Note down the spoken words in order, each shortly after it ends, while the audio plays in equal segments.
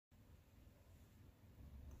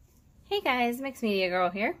Hey guys, Mixed Media Girl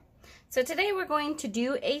here. So today we're going to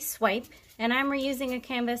do a swipe, and I'm reusing a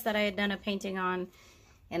canvas that I had done a painting on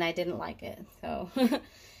and I didn't like it. So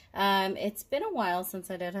it's been a while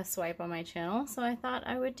since I did a swipe on my channel, so I thought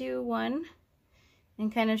I would do one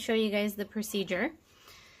and kind of show you guys the procedure.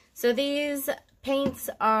 So these paints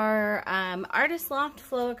are Artist Loft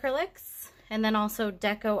Flow Acrylics, and then also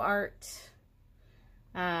decoart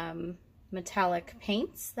metallic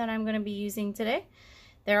paints that I'm going to be using today.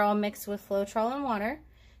 They're all mixed with floetrol and water.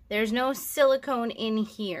 There's no silicone in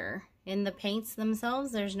here. In the paints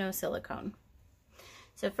themselves, there's no silicone.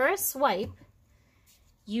 So for a swipe,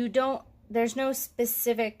 there's no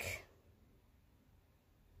specific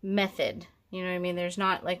method. You know what I mean? There's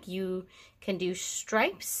not like you can do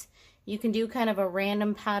stripes. You can do kind of a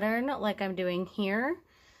random pattern like I'm doing here.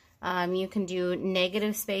 You can do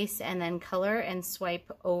negative space and then color and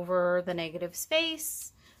swipe over the negative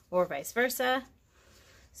space, or vice versa.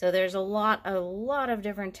 So there's a lot of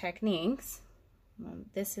different techniques.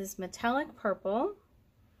 This is metallic purple.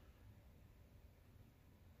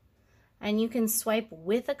 And you can swipe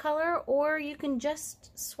with a color or you can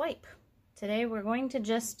just swipe. Today we're going to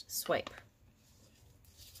just swipe.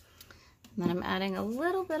 And then I'm adding a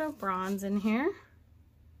little bit of bronze in here.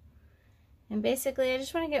 And basically I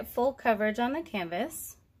just want to get full coverage on the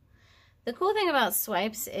canvas. The cool thing about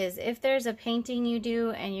swipes is if there's a painting you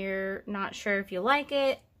do and you're not sure if you like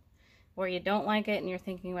it or you don't like it and you're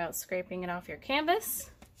thinking about scraping it off your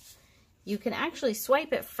canvas, you can actually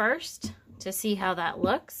swipe it first to see how that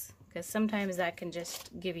looks, because sometimes that can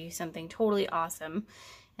just give you something totally awesome.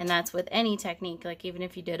 And that's with any technique, like even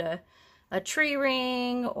if you did a tree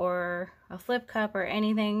ring or a flip cup or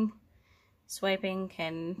anything, swiping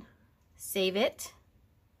can save it.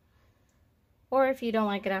 Or if you don't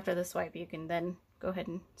like it after the swipe, you can then go ahead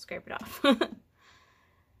and scrape it off.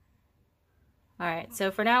 Alright, so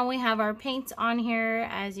for now we have our paints on here,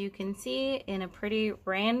 as you can see, in a pretty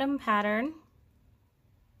random pattern.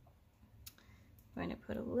 I'm going to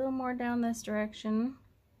put a little more down this direction.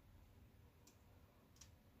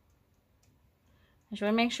 I just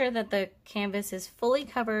want to make sure that the canvas is fully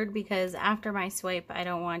covered, because after my swipe I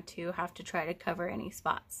don't want to have to try to cover any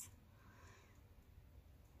spots.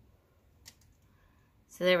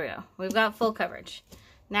 So there we go. We've got full coverage.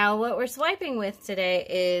 Now what we're swiping with today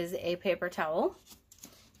is a paper towel.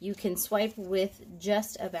 You can swipe with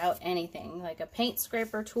just about anything, like a paint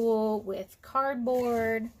scraper tool, with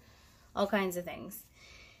cardboard, all kinds of things.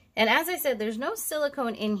 And as I said, there's no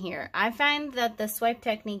silicone in here. I find that the swipe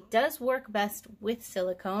technique does work best with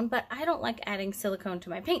silicone, but I don't like adding silicone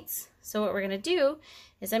to my paints. So what we're going to do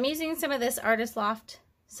is I'm using some of this Artist Loft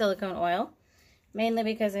silicone oil, mainly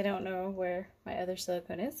because I don't know where my other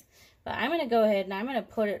silicone is. But I'm going to go ahead and I'm going to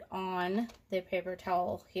put it on the paper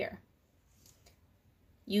towel here.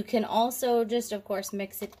 You can also just, of course,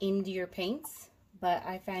 mix it into your paints, but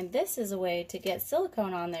I find this is a way to get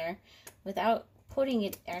silicone on there without putting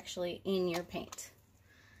it actually in your paint.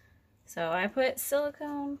 So I put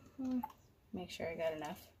silicone, make sure I got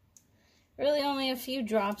enough. Really only a few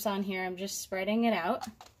drops on here. I'm just spreading it out.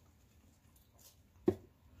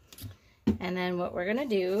 And then what we're going to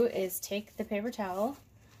do is take the paper towel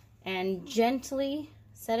and gently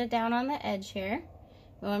set it down on the edge here.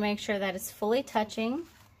 We want to make sure that it's fully touching.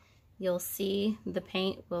 You'll see the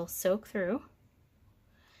paint will soak through.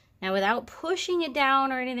 Now without pushing it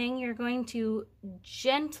down or anything, you're going to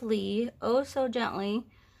gently, oh so gently,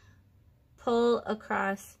 pull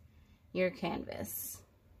across your canvas.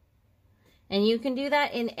 And you can do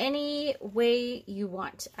that in any way you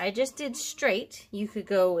want. I just did straight. You could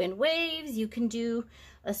go in waves. You can do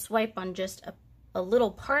a swipe on just a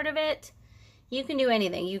little part of it. You can do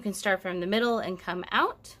anything. You can start from the middle and come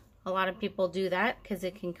out. A lot of people do that because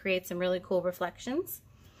it can create some really cool reflections.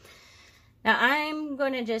 Now I'm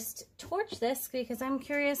going to just torch this because I'm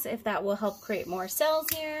curious if that will help create more cells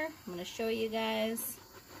here. I'm going to show you guys.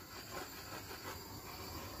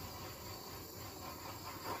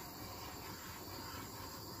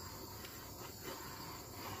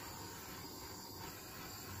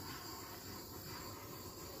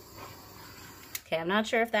 Okay, I'm not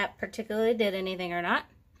sure if that particularly did anything or not,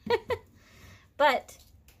 but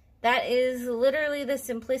that is literally the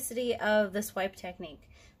simplicity of the swipe technique.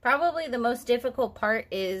 Probably the most difficult part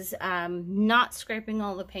is not scraping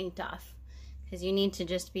all the paint off, because you need to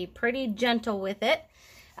just be pretty gentle with it.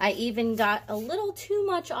 I even got a little too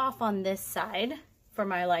much off on this side for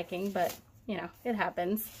my liking, but you know, it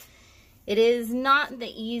happens. It is not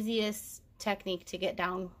the easiest technique to get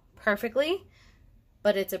down perfectly,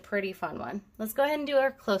 but it's a pretty fun one. Let's go ahead and do our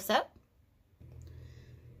close-up.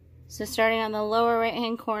 So starting on the lower right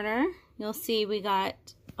hand corner, you'll see we got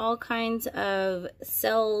all kinds of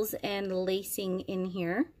cells and lacing in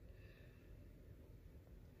here.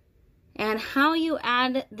 And how you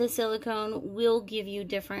add the silicone will give you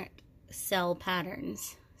different cell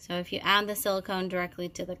patterns. So if you add the silicone directly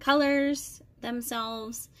to the colors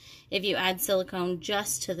themselves, if you add silicone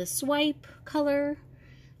just to the swipe color,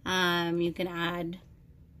 you can add,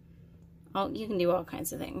 you can do all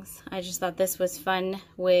kinds of things. I just thought this was a fun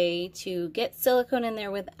way to get silicone in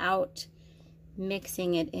there without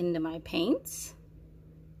mixing it into my paints.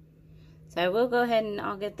 So I will go ahead and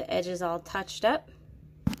I'll get the edges all touched up.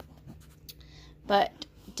 But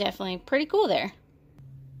definitely pretty cool there.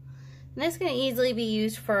 And this can easily be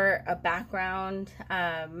used for a background,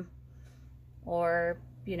 or,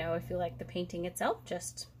 you know, if you like the painting itself,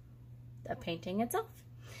 just a painting itself.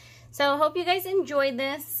 So I hope you guys enjoyed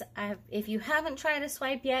this. If you haven't tried a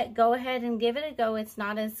swipe yet, go ahead and give it a go. It's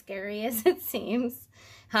not as scary as it seems.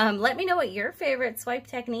 Let me know what your favorite swipe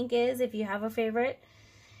technique is, if you have a favorite.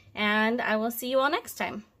 And I will see you all next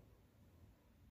time.